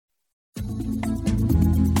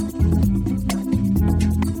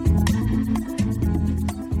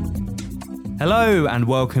Hello and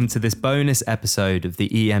welcome to this bonus episode of the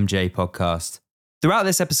EMJ podcast. Throughout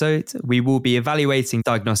this episode, we will be evaluating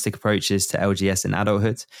diagnostic approaches to LGS in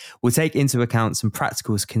adulthood. We'll take into account some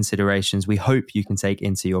practical considerations we hope you can take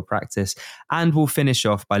into your practice, and we'll finish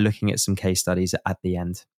off by looking at some case studies at the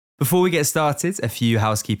end. Before we get started, a few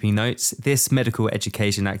housekeeping notes. This medical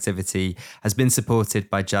education activity has been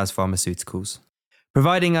supported by Jazz Pharmaceuticals.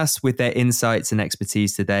 Providing us with their insights and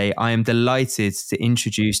expertise today, I am delighted to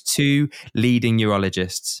introduce two leading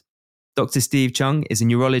neurologists. Dr. Steve Chung is a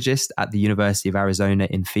neurologist at the University of Arizona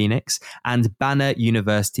in Phoenix and Banner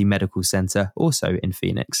University Medical Center, also in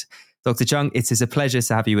Phoenix. Dr. Chung, it is a pleasure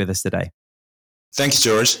to have you with us today. Thanks,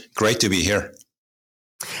 George. Great to be here.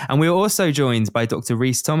 And we're also joined by Dr.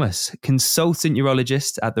 Rhys Thomas, consultant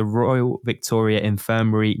neurologist at the Royal Victoria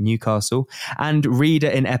Infirmary, Newcastle, and reader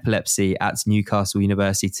in epilepsy at Newcastle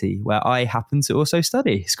University, where I happen to also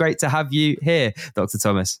study. It's great to have you here, Dr.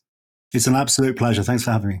 Thomas. It's an absolute pleasure. Thanks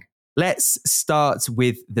for having me. Let's start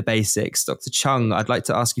with the basics. Dr. Chung, I'd like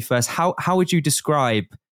to ask you first, how would you describe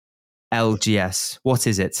LGS? What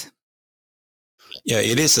is it? Yeah,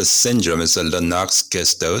 it is a syndrome. It's a Lennox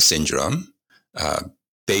Gastaut syndrome.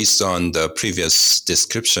 Based on the previous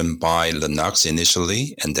description by Lennox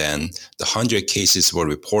initially, and then the 100 cases were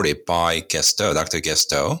reported by Gastaut, Dr.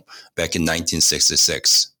 Gastaut, back in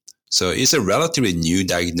 1966. So it's a relatively new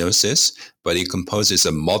diagnosis, but it composes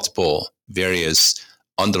of multiple various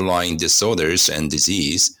underlying disorders and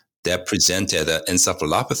disease that presented an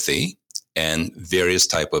encephalopathy and various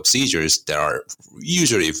type of seizures that are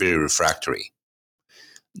usually very refractory.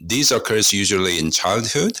 These occurs usually in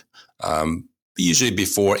childhood, usually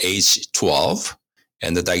before age 12.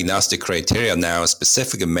 And the diagnostic criteria now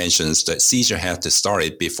specifically mentions that seizure has to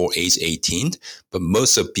start before age 18, but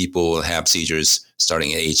most of people will have seizures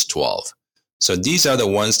starting at age 12. So these are the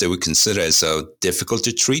ones that we consider as difficult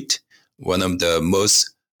to treat. One of the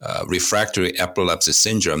most refractory epilepsy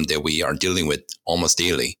syndrome that we are dealing with almost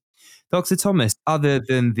daily. Dr. Thomas, other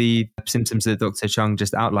than the symptoms that Dr. Chung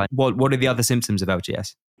just outlined, what are the other symptoms of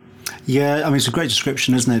LGS? Yeah, I mean, it's a great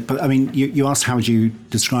description, isn't it? But I mean, you asked how would you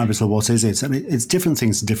describe it or what is it? And it's different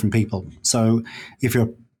things to different people. So if you're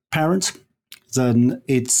a parent, then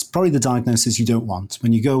it's probably the diagnosis you don't want.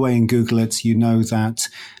 When you go away and Google it, you know that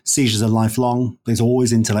seizures are lifelong. There's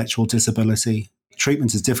always intellectual disability.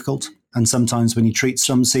 Treatment is difficult. And sometimes when you treat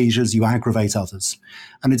some seizures, you aggravate others.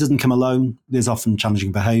 And it doesn't come alone. There's often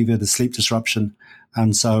challenging behavior, there's sleep disruption.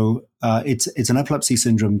 And so it's an epilepsy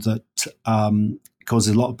syndrome that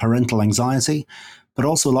causes a lot of parental anxiety, but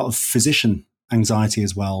also a lot of physician anxiety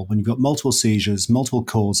as well. When you've got multiple seizures, multiple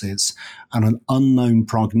causes, and an unknown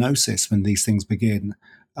prognosis when these things begin,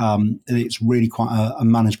 it's really quite a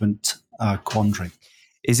management quandary.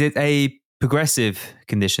 Is it a progressive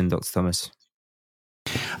condition, Dr. Thomas?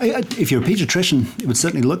 If you're a pediatrician, it would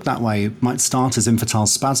certainly look that way. It might start as infantile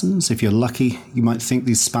spasms. If you're lucky, you might think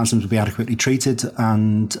these spasms will be adequately treated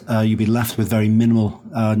and you'd be left with very minimal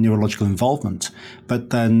neurological involvement. But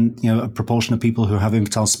then, a proportion of people who have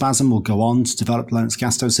infantile spasm will go on to develop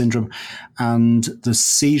Lennox-Gastaut syndrome, and the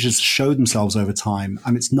seizures show themselves over time.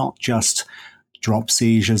 And it's not just drop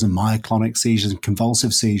seizures and myoclonic seizures and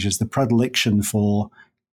convulsive seizures. The predilection for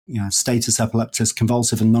status epilepticus,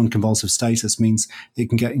 convulsive and non-convulsive status means it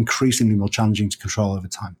can get increasingly more challenging to control over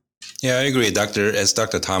time. Yeah, I agree, Doctor. As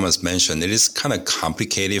Dr. Thomas mentioned, it is kind of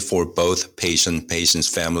complicated for both patient's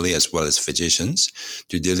family, as well as physicians,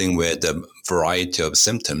 to dealing with a variety of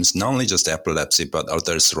symptoms, not only just epilepsy, but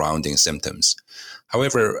other surrounding symptoms.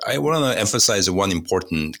 However, I want to emphasize one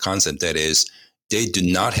important concept, that is, they do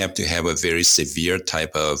not have to have a very severe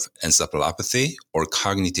type of encephalopathy or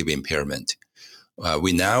cognitive impairment.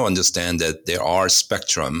 We now understand that there are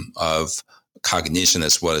spectrum of cognition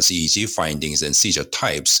as well as EEG findings and seizure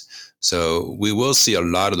types. So we will see a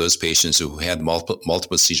lot of those patients who had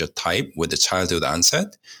multiple seizure type with the childhood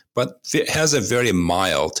onset, but it has a very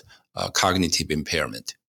mild cognitive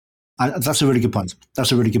impairment. That's a really good point.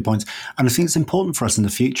 And I think it's important for us in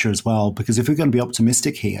the future as well, because if we're going to be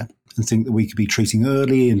optimistic here and think that we could be treating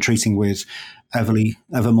early and treating with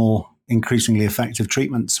ever more increasingly effective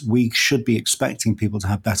treatments, we should be expecting people to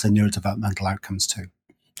have better neurodevelopmental outcomes too.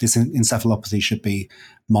 This encephalopathy should be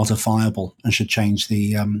modifiable and should change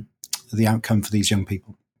the outcome for these young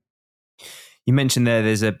people. You mentioned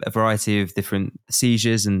there's a variety of different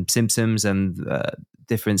seizures and symptoms and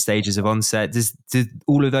different stages of onset. Do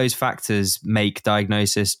all of those factors make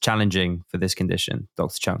diagnosis challenging for this condition,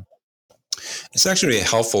 Dr. Chung? It's actually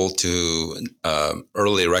helpful to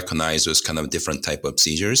early recognize those kind of different type of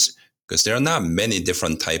seizures, because there are not many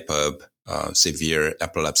different type of severe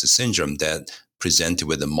epilepsy syndrome that present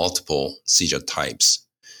with the multiple seizure types.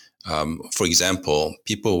 For example,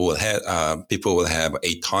 people will have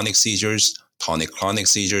atonic seizures, tonic-clonic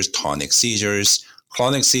seizures, tonic seizures,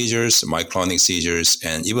 clonic seizures, myoclonic seizures,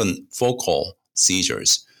 and even focal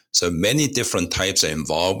seizures. So many different types are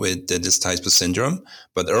involved with this type of syndrome.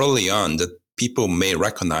 But early on, the people may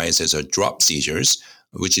recognize as a drop seizures,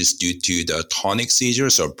 which is due to the tonic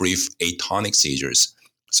seizures or brief atonic seizures.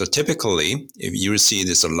 So typically, if you see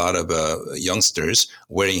this, a lot of youngsters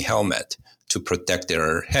wearing helmet to protect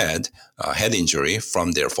their head injury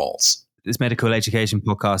from their falls. This medical education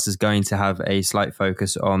podcast is going to have a slight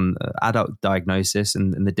focus on adult diagnosis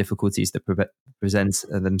and the difficulties that present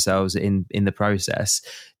themselves in the process.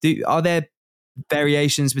 Are there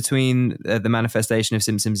variations between the manifestation of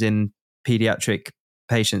symptoms in pediatric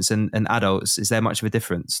patients and adults? Is there much of a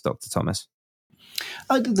difference, Dr. Thomas?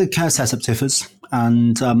 The care setup differs.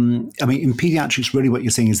 And in pediatrics, really what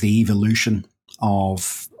you're seeing is the evolution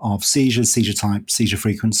of seizures, seizure type, seizure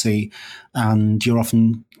frequency, and you're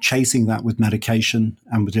often chasing that with medication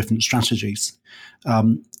and with different strategies.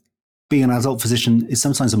 Being an adult physician is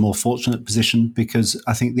sometimes a more fortunate position because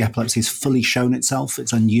I think the epilepsy has fully shown itself.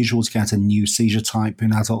 It's unusual to get a new seizure type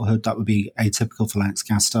in adulthood. That would be atypical for Lennox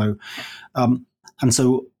Gastaut. And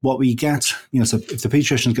so what we get, so if the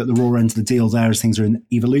pediatricians get the raw end of the deal there as things are in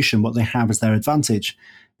evolution, what they have as their advantage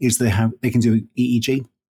is they can do EEG.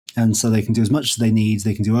 And so they can do as much as they need.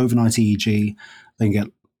 They can do overnight EEG. They can get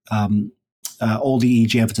all the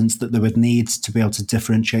EEG evidence that they would need to be able to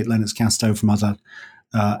differentiate Lennox Gastaut from other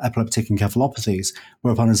epileptic encephalopathies.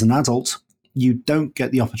 Whereupon as an adult, you don't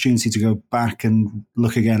get the opportunity to go back and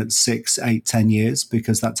look again at 6, 8, 10 years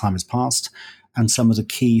because that time has passed. And some of the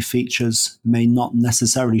key features may not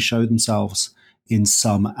necessarily show themselves in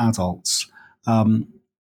some adults.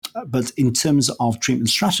 But in terms of treatment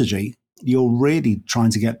strategy, you're really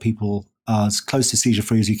trying to get people as close to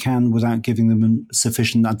seizure-free as you can without giving them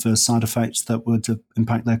sufficient adverse side effects that would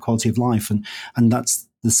impact their quality of life. And that's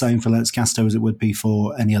the same for Lennox Gastaut as it would be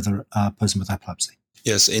for any other person with epilepsy.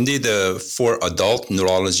 Yes, indeed. For adult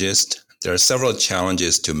neurologists, there are several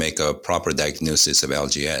challenges to make a proper diagnosis of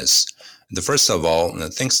LGS. The first of all, the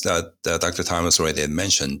things that Dr. Thomas already had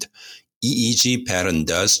mentioned, EEG pattern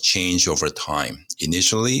does change over time.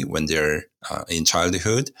 Initially, when they're in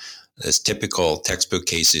childhood, there's typical textbook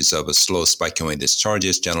cases of a slow spiking with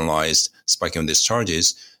discharges, generalized spiking with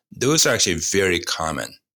discharges. Those are actually very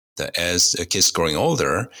common. As kids growing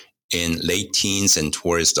older, in late teens and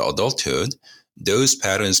towards the adulthood, those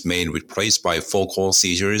patterns may be replaced by focal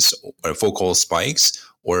seizures or focal spikes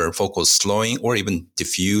or focal slowing or even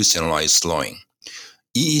diffuse generalized slowing.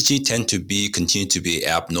 EEG tend to continue to be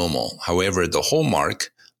abnormal. However, the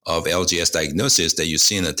hallmark of LGS diagnosis that you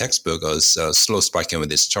see in the textbook as slow spiking with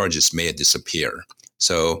discharges may disappear.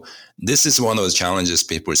 So this is one of the challenges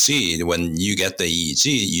people see. When you get the EEG,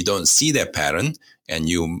 you don't see that pattern, and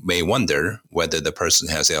you may wonder whether the person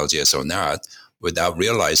has LGS or not without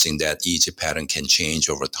realizing that EEG pattern can change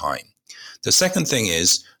over time. The second thing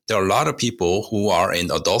is there are a lot of people who are in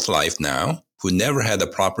adult life now who never had a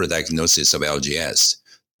proper diagnosis of LGS.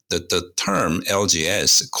 The term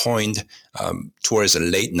LGS coined towards the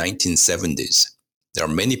late 1970s. There are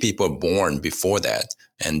many people born before that,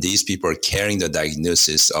 and these people are carrying the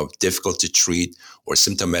diagnosis of difficult to treat or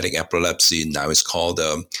symptomatic epilepsy. Now it's called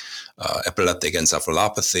epileptic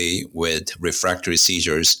encephalopathy with refractory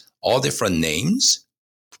seizures. All different names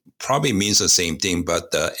probably means the same thing,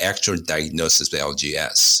 but the actual diagnosis of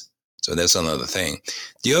LGS. So that's another thing.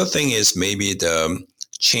 The other thing is maybe the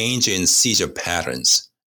change in seizure patterns.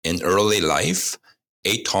 In early life,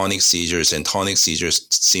 atonic seizures and tonic seizures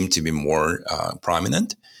seem to be more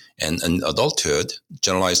prominent. And in adulthood,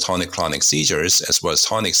 generalized tonic-clonic seizures as well as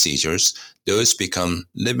tonic seizures, those become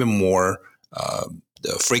a little bit more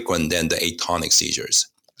frequent than the atonic seizures.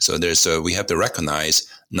 So we have to recognize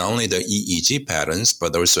not only the EEG patterns,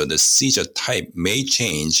 but also the seizure type may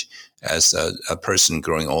change as a person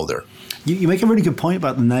growing older. You make a really good point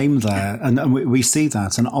about the name there, and we see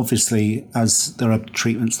that. And obviously, as there are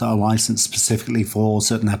treatments that are licensed specifically for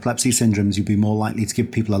certain epilepsy syndromes, you'd be more likely to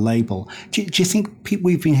give people a label. Do you think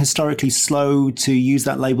we've been historically slow to use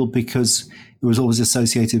that label because it was always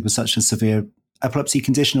associated with such a severe epilepsy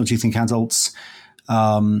condition, or do you think adults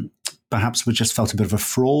perhaps were just felt a bit of a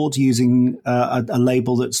fraud using a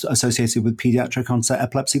label that's associated with pediatric onset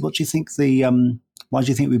epilepsy? What do you think why do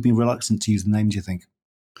you think we've been reluctant to use the name, do you think?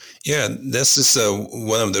 Yeah, this is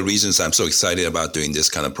one of the reasons I'm so excited about doing this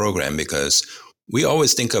kind of program, because we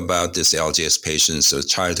always think about this LGS patients, so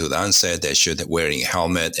childhood onset, they should be wearing a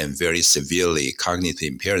helmet and very severely cognitively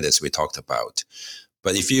impaired, as we talked about.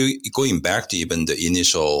 But if you going back to even the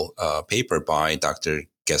initial paper by Dr.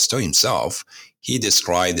 Gastaut himself, he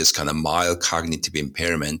described this kind of mild cognitive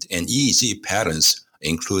impairment and EEG patterns,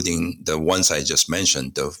 including the ones I just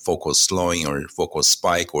mentioned, the focal slowing or focal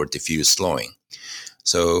spike or diffuse slowing.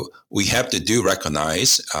 So we have to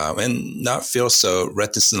recognize and not feel so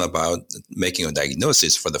reticent about making a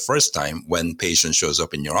diagnosis for the first time when patient shows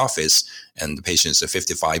up in your office and the patient is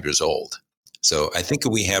 55 years old. So I think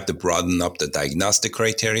we have to broaden up the diagnostic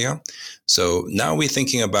criteria. So now we're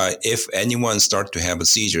thinking about if anyone starts to have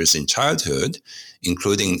seizures in childhood,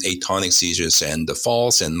 including atonic seizures and the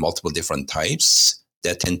falls and multiple different types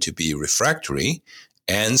that tend to be refractory,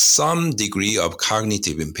 and some degree of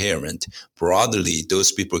cognitive impairment, broadly,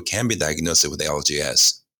 those people can be diagnosed with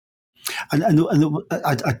LGS. And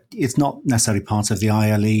it's not necessarily part of the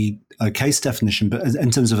ILE case definition, but in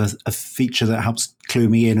terms of a feature that helps clue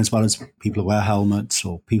me in, as well as people who wear helmets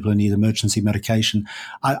or people who need emergency medication,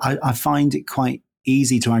 I find it quite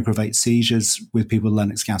easy to aggravate seizures with people with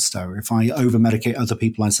Lennox Gastaut. If I over-medicate other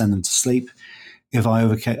people, I send them to sleep. If I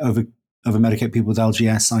over-medicate people with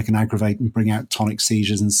LGS, I can aggravate and bring out tonic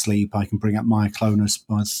seizures in sleep. I can bring out myoclonus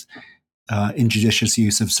with injudicious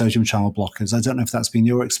use of sodium channel blockers. I don't know if that's been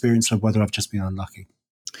your experience or whether I've just been unlucky.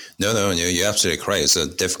 No, you're absolutely correct.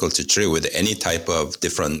 It's difficult to treat with any type of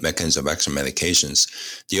different mechanism of action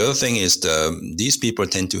medications. The other thing is these people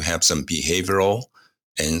tend to have some behavioral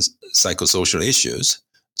and psychosocial issues.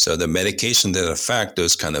 So the medication that affect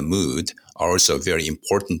those kind of mood are also very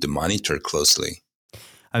important to monitor closely.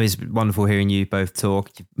 I mean, it's wonderful hearing you both talk.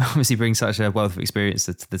 You obviously bring such a wealth of experience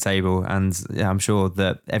to the table, and I'm sure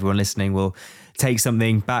that everyone listening will take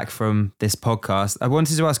something back from this podcast. I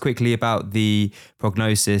wanted to ask quickly about the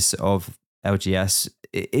prognosis of LGS.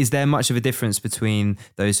 Is there much of a difference between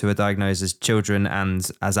those who are diagnosed as children and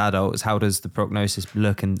as adults? How does the prognosis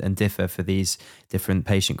look and differ for these different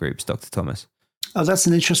patient groups, Dr. Thomas? Oh, that's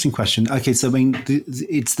an interesting question. Okay, so I mean,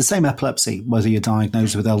 it's the same epilepsy, whether you're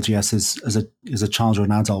diagnosed with LGS as a child or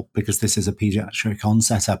an adult, because this is a pediatric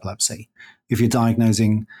onset epilepsy. If you're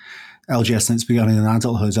diagnosing LGS and it's begun in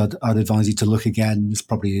adulthood, I'd advise you to look again. This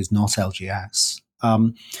probably is not LGS.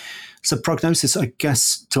 So prognosis, I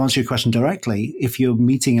guess, to answer your question directly, if you're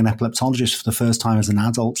meeting an epileptologist for the first time as an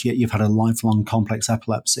adult, yet you've had a lifelong complex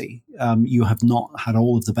epilepsy, you have not had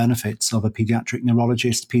all of the benefits of a pediatric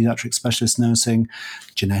neurologist, pediatric specialist nursing,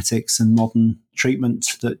 genetics, and modern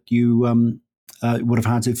treatment that you would have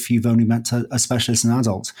had if you've only met a specialist in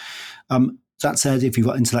adult. That said, if you've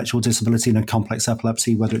got intellectual disability and a complex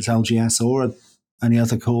epilepsy, whether it's LGS or any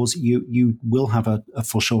other cause, you will have a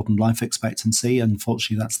foreshortened life expectancy.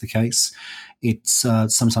 Unfortunately, that's the case. It's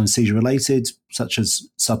sometimes seizure-related, such as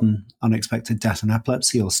sudden unexpected death in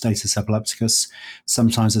epilepsy or status epilepticus,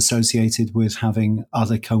 sometimes associated with having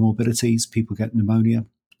other comorbidities. People get pneumonia.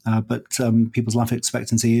 But people's life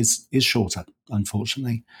expectancy is shorter,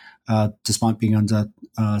 unfortunately, despite being under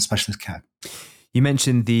specialist care. You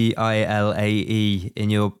mentioned the ILAE in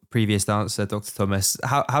your previous answer, Dr. Thomas.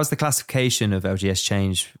 How's the classification of LGS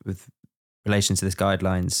changed with relation to this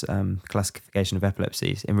guidelines, classification of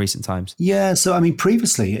epilepsies in recent times? Yeah, so I mean,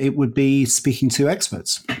 previously it would be speaking to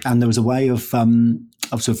experts, and there was a way of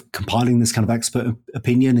sort of compiling this kind of expert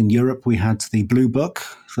opinion. In Europe, we had the Blue Book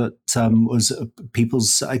that was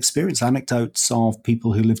people's experience, anecdotes of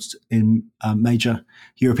people who lived in major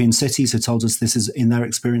European cities who told us this is, in their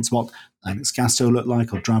experience, what Lennox Gastaut looked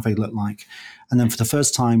like or Dravet looked like. And then for the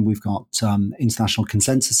first time, we've got international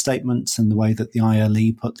consensus statements and the way that the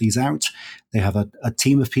ILE put these out. They have a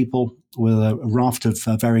team of people with a raft of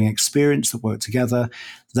varying experience that work together.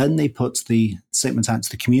 Then they put the statement out to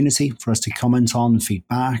the community for us to comment on and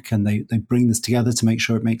feedback, and they bring this together to make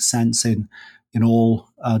sure it makes sense in all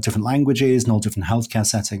different languages and all different healthcare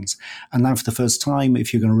settings. And now for the first time,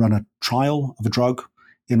 if you're going to run a trial of a drug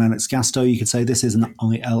in Lennox Gastaut, you could say this is an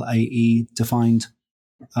ILAE-defined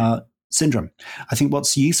syndrome. I think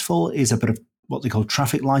what's useful is a bit of what they call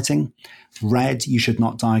traffic lighting. Red, you should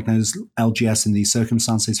not diagnose LGS in these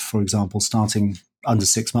circumstances. For example, starting under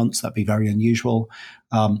 6 months, that'd be very unusual.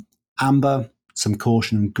 Amber, some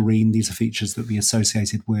caution, and green, these are features that we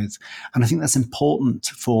associated with. And I think that's important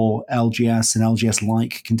for LGS and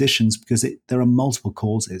LGS-like conditions because there are multiple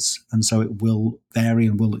causes. And so it will vary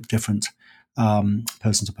and will look different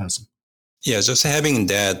person to person. Yeah, just having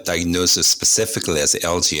that diagnosis specifically as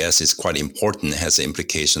LGS is quite important. It has an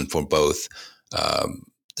implication for both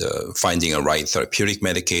the finding a right therapeutic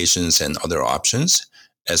medications and other options,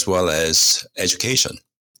 as well as education.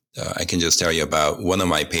 I can just tell you about one of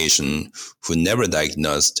my patients who never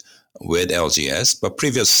diagnosed with LGS, but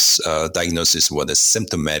previous diagnosis was a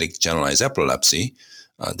symptomatic generalized epilepsy.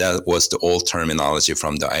 That was the old terminology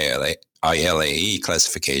from the ILAE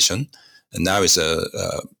classification. And now it's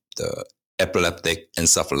the epileptic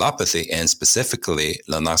encephalopathy and specifically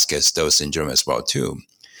Lennox-Gastaut syndrome as well too.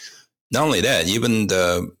 Not only that, even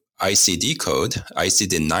the ICD code,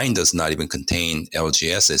 ICD-9 does not even contain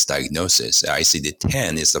LGS as diagnosis.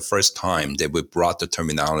 ICD-10 is the first time that we brought the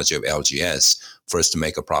terminology of LGS for us to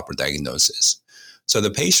make a proper diagnosis. So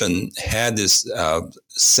the patient had this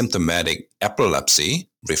symptomatic epilepsy,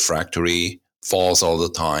 refractory, falls all the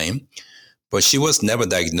time, but she was never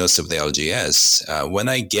diagnosed with the LGS. When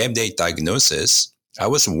I gave the diagnosis, I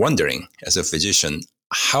was wondering as a physician,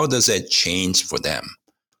 how does that change for them?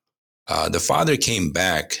 The father came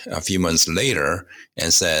back a few months later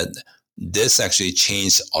and said, this actually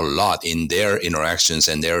changed a lot in their interactions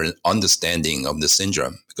and their understanding of the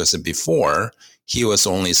syndrome. Because before, he was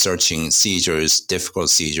only searching seizures, difficult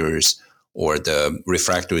seizures, or the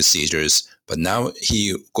refractory seizures. But now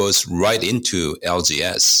he goes right into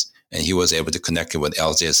LGS. And he was able to connect it with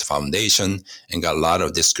LGS Foundation and got a lot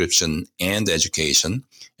of description and education,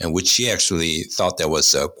 and which he actually thought that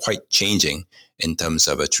was quite changing in terms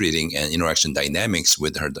of treating and interaction dynamics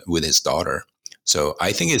with his daughter. So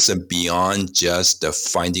I think it's beyond just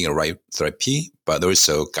finding a right therapy, but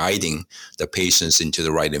also guiding the patients into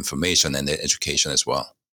the right information and the education as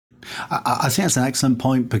well. I think that's an excellent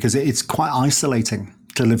point, because it's quite isolating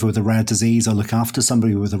to live with a rare disease or look after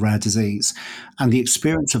somebody with a rare disease. And the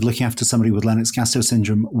experience of looking after somebody with Lennox-Gastaut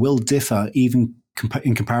syndrome will differ even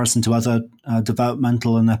in comparison to other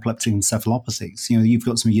developmental and epileptic encephalopathies. You know, you've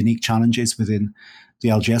got some unique challenges within the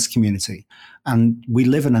LGS community. And we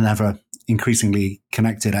live in an ever increasingly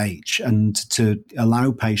connected age. And to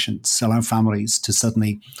allow families to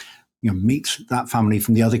suddenly, meet that family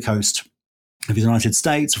from the other coast of the United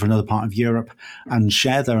States or from another part of Europe and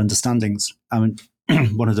share their understandings. I mean,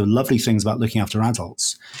 one of the lovely things about looking after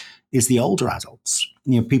adults is the older adults.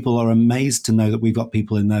 People are amazed to know that we've got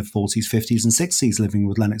people in their 40s, 50s, and 60s living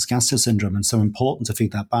with Lennox-Gastaut syndrome, and so important to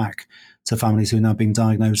feed that back to families who are now being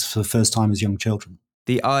diagnosed for the first time as young children.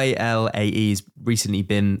 The ILAE's recently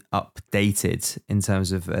been updated in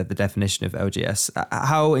terms of the definition of LGS.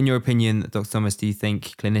 How, in your opinion, Dr. Thomas, do you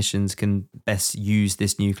think clinicians can best use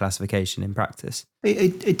this new classification in practice?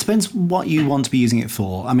 It depends what you want to be using it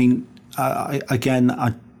for. I mean,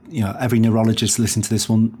 every neurologist listening to this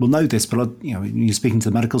will know this, but when you're speaking to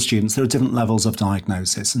the medical students, there are different levels of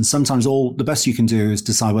diagnosis, and sometimes the best you can do is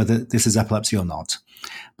decide whether this is epilepsy or not.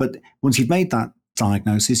 But once you've made that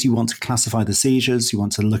diagnosis, you want to classify the seizures, you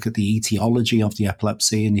want to look at the etiology of the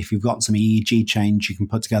epilepsy, and if you've got some EEG change, you can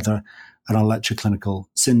put together an electroclinical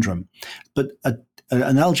syndrome. But an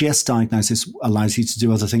LGS diagnosis allows you to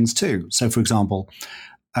do other things too. So, for example,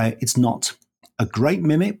 it's not a great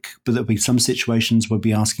mimic, but there'll be some situations we'll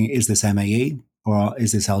be asking, is this MAE or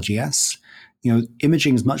is this LGS?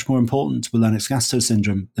 Imaging is much more important with Lennox-Gastaut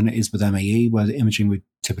syndrome than it is with MAE, where the imaging would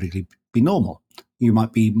typically be normal. You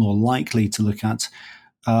might be more likely to look at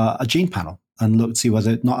a gene panel and look to see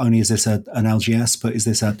whether not only is this an LGS, but is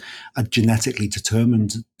this a genetically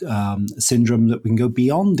determined syndrome that we can go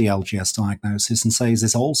beyond the LGS diagnosis and say, is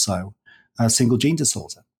this also a single gene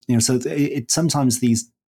disorder? So sometimes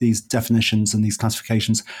these definitions and these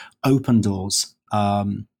classifications open doors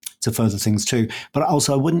to further things too. But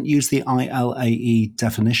also, I wouldn't use the ILAE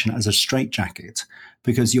definition as a straitjacket,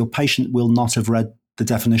 because your patient will not have read the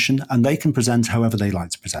definition and they can present however they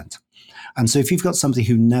like to present. And so if you've got somebody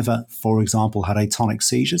who never, for example, had atonic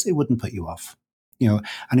seizures, it wouldn't put you off.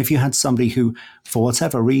 And if you had somebody who, for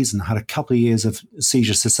whatever reason, had a couple of years of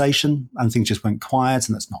seizure cessation and things just went quiet,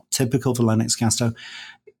 and that's not typical for Lennox-Gastaut,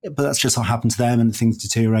 but that's just what happened to them and things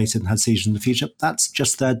deteriorated and had seizures in the future, that's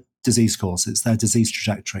just their disease course. It's their disease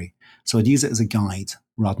trajectory. So I'd use it as a guide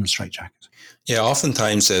rather than a straitjacket. Yeah,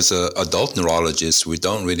 oftentimes as an adult neurologist, we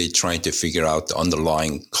don't really try to figure out the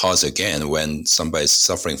underlying cause again when somebody's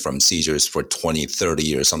suffering from seizures for 20, 30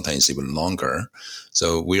 years, sometimes even longer.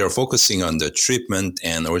 So we are focusing on the treatment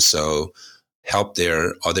and also help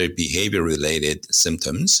their other behavior-related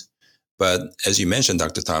symptoms. But as you mentioned,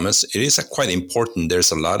 Dr. Thomas, it is quite important.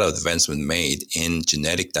 There's a lot of advancement made in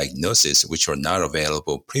genetic diagnosis, which were not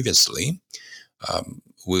available previously.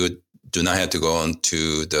 We do not have to go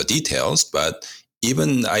into the details, but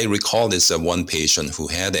even I recall this one patient who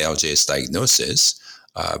had LGS diagnosis,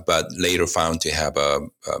 but later found to have a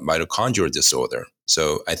mitochondrial disorder.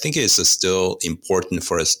 So I think it's still important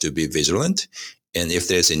for us to be vigilant. And if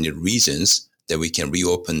there's any reasons that we can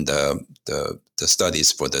reopen the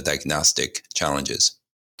studies for the diagnostic challenges.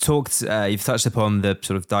 You've touched upon the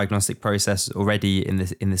sort of diagnostic process already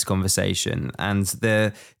in this conversation, and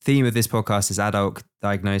the theme of this podcast is adult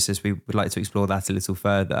diagnosis. We would like to explore that a little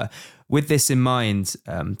further. With this in mind,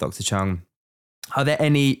 Dr. Chung, are there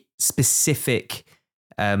any specific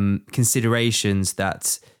considerations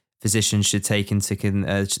that physicians should take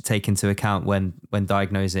into account when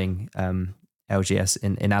diagnosing LGS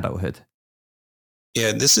in adulthood?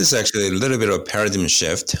 Yeah, this is actually a little bit of a paradigm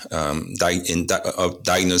shift of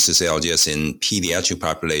diagnosis of LGS in pediatric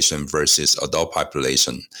population versus adult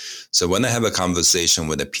population. So when I have a conversation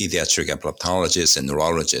with a pediatric epileptologist and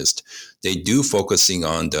neurologist, they do focusing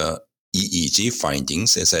on the EEG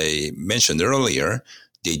findings. As I mentioned earlier,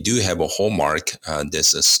 they do have a hallmark.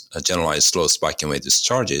 This is a generalized slow spiking wave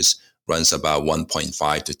discharges, runs about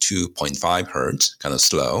 1.5 to 2.5 hertz, kind of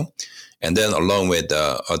slow. And then along with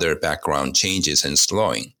the other background changes and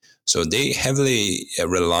slowing. So they heavily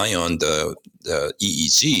rely on the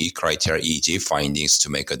EEG criteria, EEG findings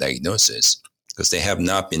to make a diagnosis, because they have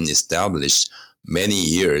not been established many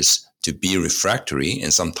years to be refractory.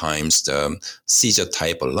 And sometimes the seizure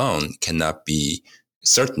type alone cannot be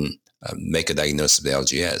certain, make a diagnosis of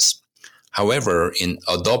LGS. However, in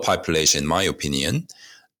adult population, in my opinion,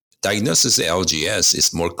 diagnosis of LGS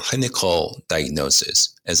is more clinical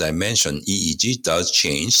diagnosis. As I mentioned, EEG does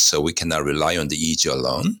change, so we cannot rely on the EEG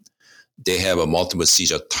alone. They have a multiple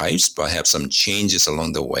seizure types, but have some changes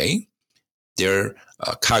along the way. Their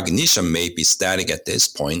cognition may be static at this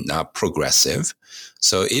point, not progressive.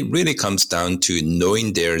 So it really comes down to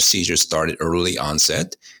knowing their seizure started early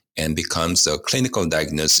onset and becomes a clinical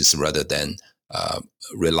diagnosis rather than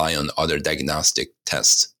rely on other diagnostic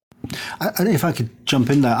tests. And if I could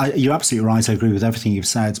jump in there, you're absolutely right. I agree with everything you've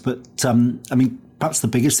said. But perhaps the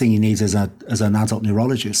biggest thing you need as an adult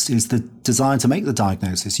neurologist is the desire to make the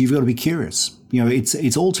diagnosis. You've got to be curious.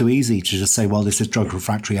 It's all too easy to just say, well, this is drug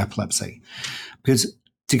refractory epilepsy. Because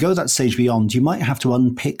to go that stage beyond, you might have to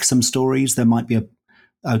unpick some stories. There might be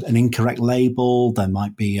an incorrect label. There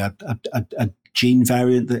might be a gene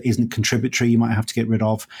variant that isn't contributory you might have to get rid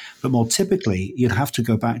of. But more typically, you'd have to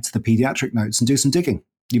go back to the pediatric notes and do some digging.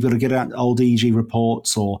 You've got to get out old EEG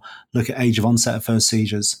reports or look at age of onset of first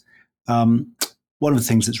seizures. One of the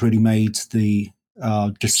things that's really made the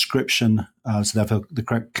description, so therefore the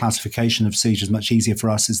correct classification of seizures much easier for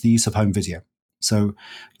us, is the use of home video. So,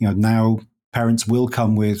 now parents will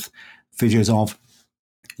come with videos of,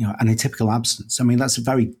 an atypical absence. I mean, that's a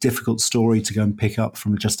very difficult story to go and pick up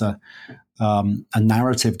from just a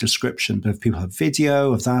narrative description. But if people have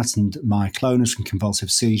video of that and myoclonus and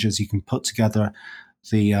convulsive seizures, you can put together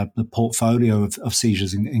the portfolio of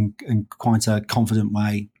seizures in quite a confident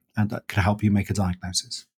way, and that could help you make a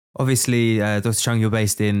diagnosis. Obviously, Dr. Chung, you're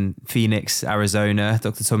based in Phoenix, Arizona.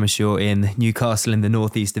 Dr. Thomas, you're in Newcastle in the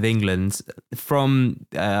northeast of England. From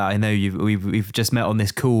I know we've just met on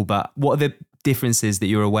this call, but what are the differences that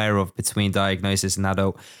you're aware of between diagnosis and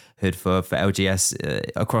adulthood for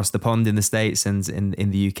LGS across the pond in the States and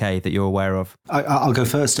in the UK that you're aware of? I'll go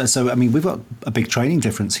first. So, we've got a big training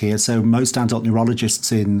difference here. So most adult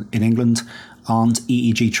neurologists in England aren't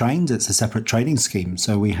EEG trained. It's a separate training scheme.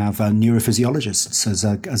 So we have neurophysiologists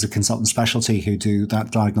as a consultant specialty who do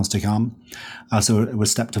that diagnostic arm. So we're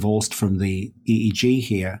step divorced from the EEG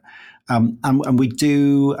here. And we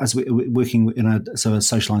do, as we're working in a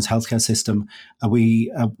socialized healthcare system,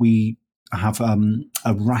 we have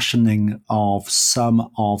a rationing of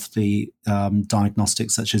some of the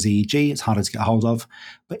diagnostics, such as EEG. It's harder to get hold of.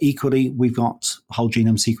 But equally, we've got whole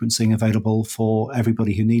genome sequencing available for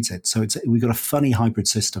everybody who needs it. So we've got a funny hybrid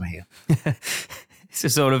system here. It's a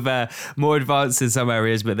sort of more advanced in some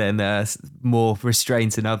areas, but then more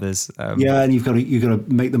restraint in others. Yeah, and you've got to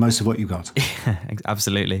make the most of what you've got. Yeah,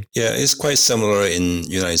 absolutely. Yeah, it's quite similar in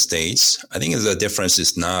United States. I think the difference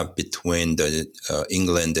is not between the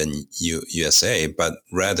England and USA, but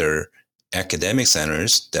rather academic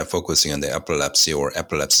centers that are focusing on the epilepsy or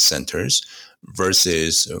epilepsy centers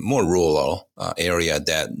versus more rural area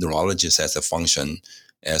that neurologists has a function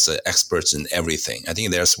as experts in everything. I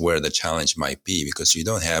think that's where the challenge might be, because you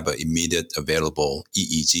don't have immediate available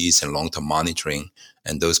EEGs and long-term monitoring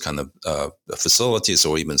and those kind of facilities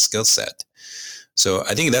or even skill set. So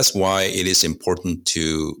I think that's why it is important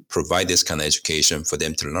to provide this kind of education for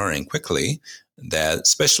them to learn quickly, that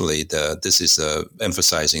especially this is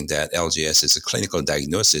emphasizing that LGS is a clinical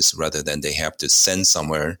diagnosis rather than they have to send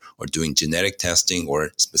somewhere or doing genetic testing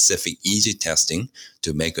or specific EEG testing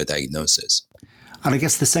to make a diagnosis. And I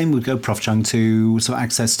guess the same would go, Prof. Chung, to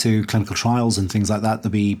access to clinical trials and things like that.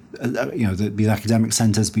 There'd be, the academic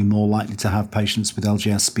centres be more likely to have patients with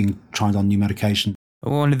LGS being tried on new medication.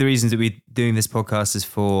 One of the reasons that we're doing this podcast is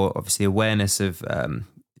for obviously awareness of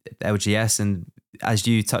LGS, and as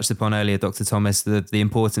you touched upon earlier, Dr. Thomas, the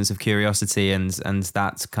importance of curiosity and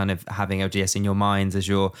that kind of having LGS in your mind as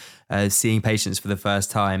you're seeing patients for the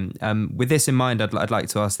first time. With this in mind, I'd like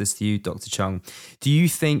to ask this to you, Dr. Chung. Do you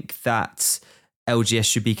think that LGS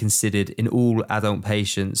should be considered in all adult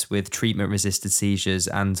patients with treatment-resisted seizures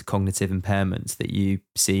and cognitive impairments that you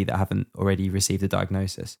see that haven't already received a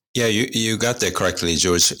diagnosis? Yeah, you got that correctly,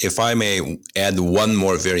 George. If I may add one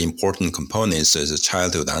more very important component, so is a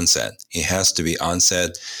childhood onset. It has to be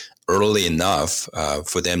onset early enough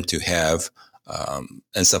for them to have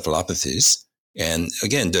encephalopathies. And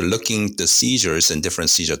again, they're looking the seizures and different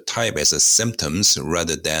seizure type as a symptoms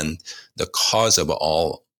rather than the cause of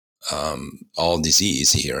all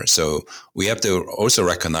disease here. So we have to also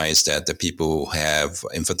recognize that the people who have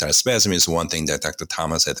infantile spasm is one thing that Dr.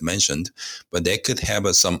 Thomas had mentioned, but they could have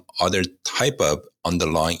some other type of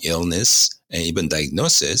underlying illness and even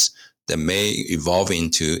diagnosis that may evolve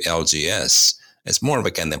into LGS. It's more of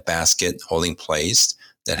a kind of basket holding place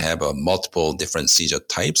that have multiple different seizure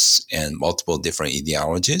types and multiple different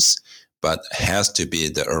etiologies, but has to be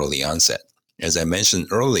the early onset. As I mentioned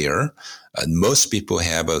earlier, most people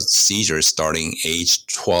have a seizure starting age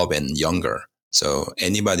 12 and younger. So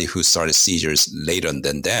anybody who started seizures later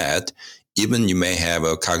than that, even you may have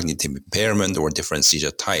a cognitive impairment or different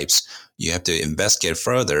seizure types, you have to investigate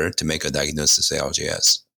further to make a diagnosis of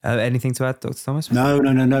LGS. Anything to add, Dr. Thomas? No.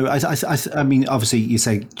 I mean, obviously, you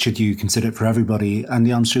say, should you consider it for everybody? And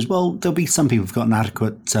the answer is, well, there'll be some people who've got an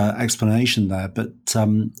adequate explanation there. But,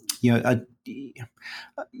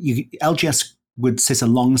 LGS would sit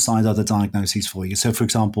alongside other diagnoses for you. So, for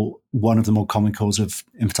example, one of the more common causes of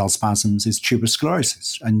infantile spasms is tuberous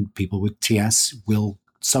sclerosis. And people with TS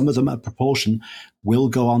some of them, a proportion, will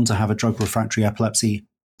go on to have a drug-refractory epilepsy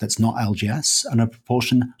that's not LGS, and a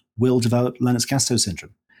proportion will develop Lennox-Gastaut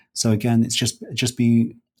syndrome. So again, it's just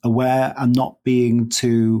being aware and not being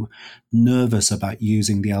too nervous about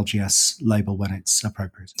using the LGS label when it's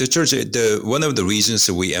appropriate. George, one of the reasons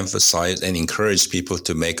that we emphasize and encourage people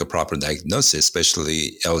to make a proper diagnosis,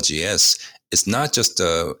 especially LGS, is not just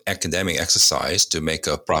an academic exercise to make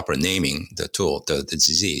a proper naming the tool, the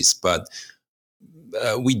disease, but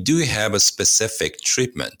we do have a specific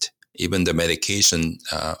treatment. Even the medication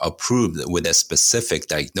approved with a specific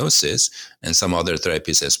diagnosis and some other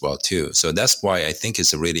therapies as well too. So that's why I think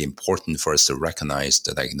it's really important for us to recognize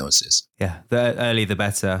the diagnosis. Yeah, the early the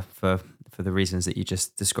better for the reasons that you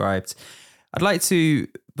just described. I'd like to,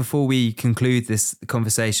 before we conclude this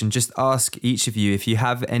conversation, just ask each of you if you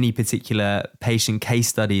have any particular patient case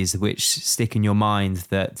studies which stick in your mind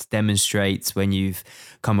that demonstrate when you've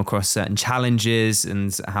come across certain challenges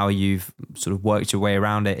and how you've sort of worked your way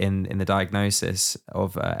around it in the diagnosis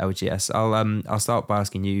of LGS. I'll start by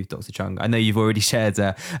asking you, Dr. Chung. I know you've already shared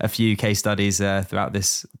a few case studies throughout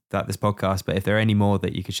this podcast, but if there are any more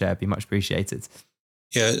that you could share, it'd be much appreciated.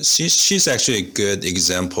 Yeah, she's actually a good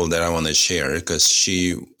example that I want to share because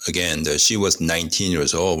she was 19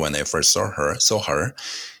 years old when I first saw her,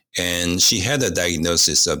 and she had a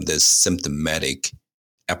diagnosis of this symptomatic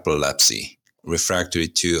epilepsy, refractory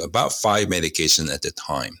to about 5 medications at the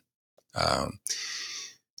time.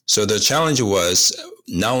 So the challenge was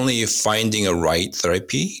not only finding a right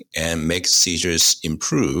therapy and make seizures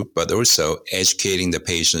improve, but also educating the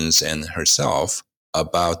patients and herself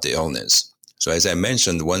about the illness. So as I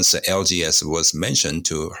mentioned, once the LGS was mentioned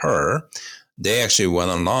to her, they actually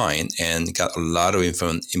went online and got a lot of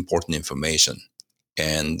important information.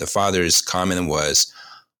 And the father's comment was,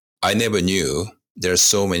 I never knew there are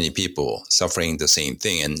so many people suffering the same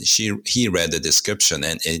thing. And he read the description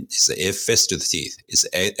and it fits to the teeth.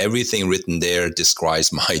 Everything written there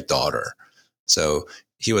describes my daughter. So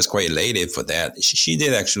he was quite elated for that. She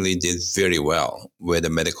did very well with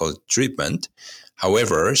the medical treatment.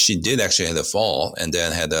 However, she did actually have a fall and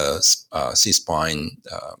then had a C-spine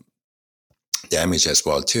damage as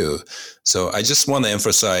well too. So I just want to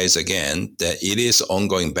emphasize again that it is an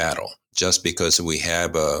ongoing battle. Just because we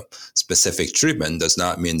have a specific treatment does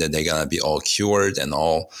not mean that they're going to be all cured and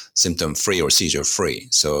all symptom-free or seizure-free.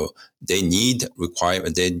 So they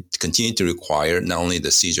continue to require not only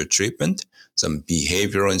the seizure treatment, some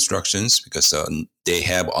behavioral instructions because they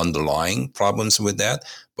have underlying problems with that,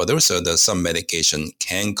 but also some medication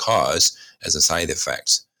can cause as a side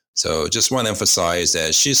effect. So just want to emphasize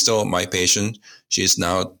that she's still my patient. She's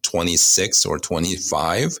now 26 or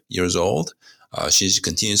 25 years old. She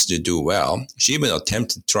continues to do well. She even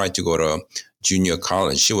attempted to try to go to junior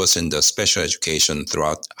college. She was in the special education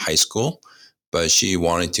throughout high school, but she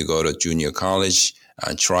wanted to go to junior college.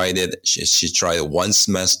 Tried it. She tried 1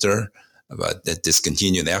 semester, but that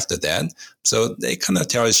discontinued after that. So they kind of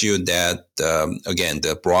tells you that, again,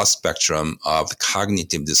 the broad spectrum of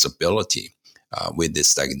cognitive disability with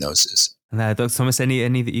this diagnosis. And Dr. Thomas,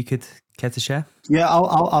 any that you could Care to share? Yeah,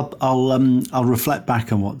 I'll reflect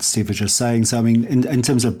back on what Steve was just saying. So, I mean, in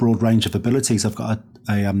terms of broad range of abilities, I've got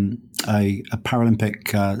a Paralympic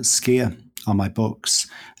skier on my books,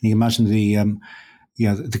 and you can imagine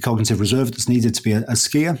the cognitive reserve that's needed to be a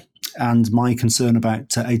skier, and my concern about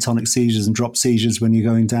atonic seizures and drop seizures when you're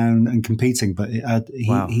going down and competing. But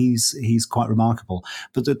Wow. he's quite remarkable.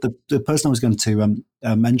 But the person I was going to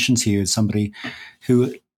mention to you is somebody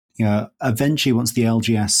who, eventually, once the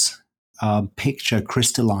LGS picture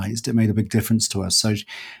crystallized, it made a big difference to us. So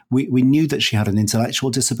we knew that she had an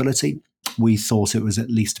intellectual disability. We thought it was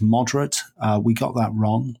at least moderate. We got that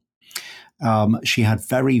wrong. She had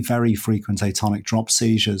very, very frequent atonic drop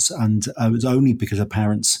seizures, and it was only because her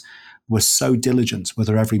parents were so diligent with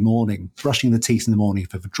her every morning, brushing the teeth in the morning.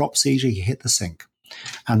 If you have a drop seizure, you hit the sink.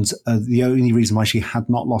 And the only reason why she had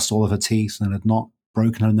not lost all of her teeth and had not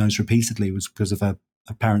broken her nose repeatedly was because of her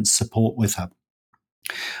parents' support with her.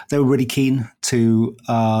 They were really keen to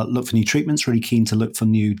look for new treatments, really keen to look for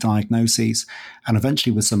new diagnoses, and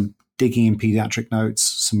eventually with some digging in pediatric notes,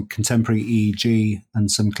 some contemporary EEG,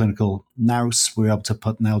 and some clinical nous, we were able to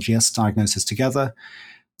put an LGS diagnosis together.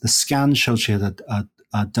 The scan showed she had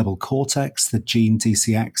a double cortex. The gene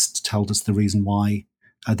DCX told us the reason why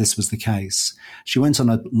this was the case. She went on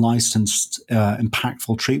a licensed,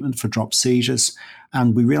 impactful treatment for drop seizures,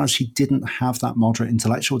 and we realized she didn't have that moderate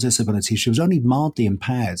intellectual disability. She was only mildly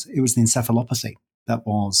impaired. It was the encephalopathy that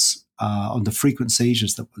was on the frequent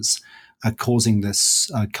seizures that was causing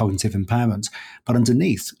this cognitive impairment. But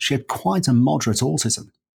underneath, she had quite a moderate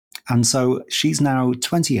autism. And so she's now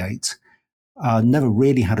 28, never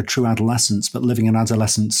really had a true adolescence, but living in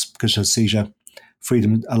adolescence because her seizure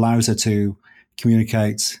freedom allows her to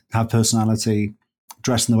communicate, have personality,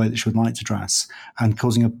 dress in the way that she would like to dress, and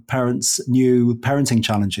causing her parents new parenting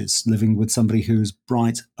challenges, living with somebody who's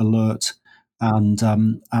bright, alert,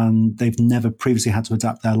 and they've never previously had to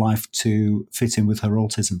adapt their life to fit in with her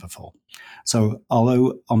autism before. So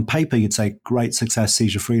although on paper you'd say great success,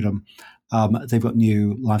 seizure freedom, they've got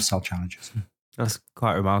new lifestyle challenges. That's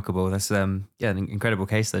quite remarkable. That's an incredible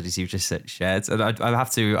case studies you've just shared. And I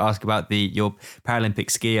have to ask about your Paralympic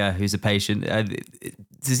skier who's a patient.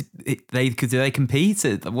 Do they compete?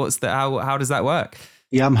 How does that work?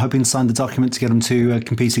 Yeah, I'm hoping to sign the document to get him to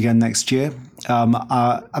compete again next year.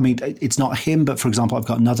 I mean, it's not him, but for example, I've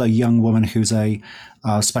got another young woman who's a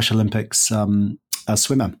Special Olympics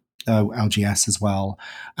swimmer, LGS as well.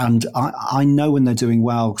 And I know when they're doing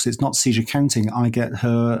well, because it's not seizure counting, I get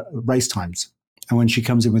her race times. And when she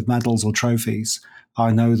comes in with medals or trophies,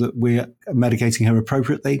 I know that we're medicating her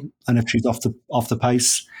appropriately. And if she's off the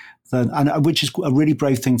pace, then, which is a really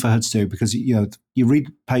brave thing for her to do, because you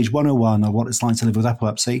read page 101 of what it's like to live with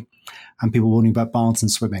epilepsy, and people warning about baths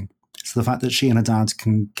and swimming. So the fact that she and her dad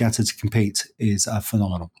can get her to compete is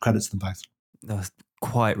phenomenal. Credit to them both. That's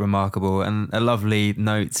quite remarkable, and a lovely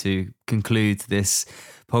note to conclude this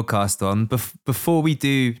podcast on. Before we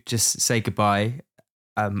do just say goodbye,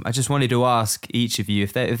 I just wanted to ask each of you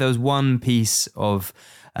if there was one piece of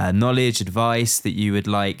knowledge, advice that you would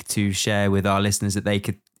like to share with our listeners that they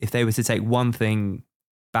could, if they were to take one thing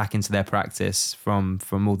back into their practice from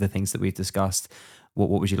all the things that we've discussed,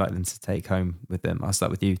 what would you like them to take home with them? I'll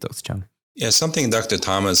start with you, Dr. Chung. Yeah, something Dr.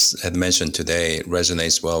 Thomas had mentioned today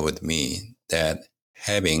resonates well with me, that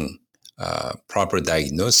having proper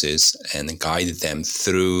diagnosis and guide them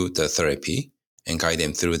through the therapy and guide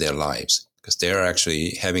them through their lives, because they're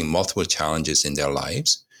actually having multiple challenges in their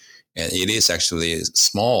lives. And it is actually a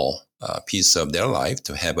small piece of their life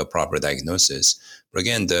to have a proper diagnosis. But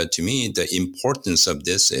again, to me, the importance of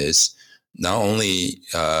this is not only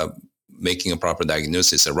making a proper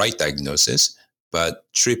diagnosis, a right diagnosis, but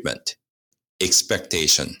treatment,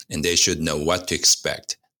 expectation, and they should know what to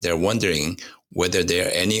expect. They're wondering whether there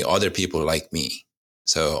are any other people like me.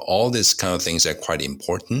 So all these kind of things are quite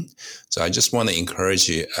important. So I just want to encourage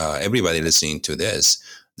you, everybody listening to this,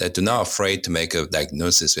 that do not afraid to make a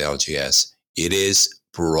diagnosis with LGS. It is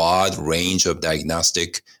broad range of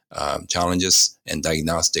diagnostic challenges and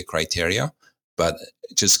diagnostic criteria, but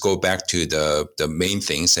just go back to the main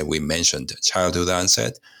things that we mentioned: childhood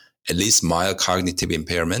onset, at least mild cognitive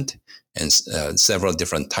impairment, and several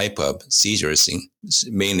different type of seizures,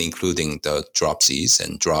 mainly including the dropsies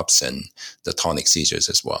and drops and the tonic seizures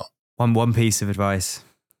as well. One piece of advice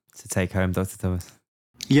to take home, Dr. Thomas.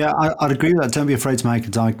 Yeah, I'd agree with that. Don't be afraid to make a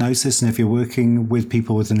diagnosis. And if you're working with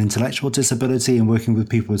people with an intellectual disability and working with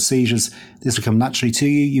people with seizures, this will come naturally to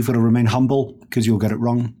you. You've got to remain humble because you'll get it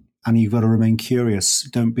wrong. And you've got to remain curious.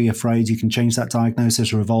 Don't be afraid. You can change that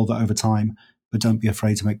diagnosis or evolve it over time, but don't be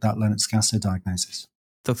afraid to make that Lennox Gastaut diagnosis.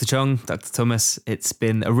 Dr. Chung, Dr. Thomas, it's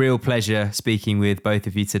been a real pleasure speaking with both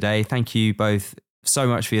of you today. Thank you both so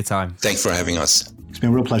much for your time. Thanks for having us. It's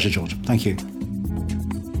been a real pleasure, George. Thank you.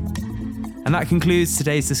 And that concludes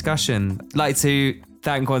today's discussion. I'd like to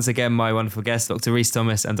thank once again my wonderful guests, Dr. Rhys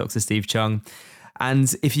Thomas and Dr. Steve Chung.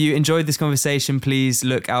 And if you enjoyed this conversation, please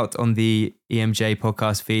look out on the EMJ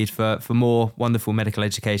podcast feed for more wonderful medical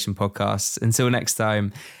education podcasts. Until next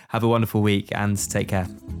time, have a wonderful week and take care.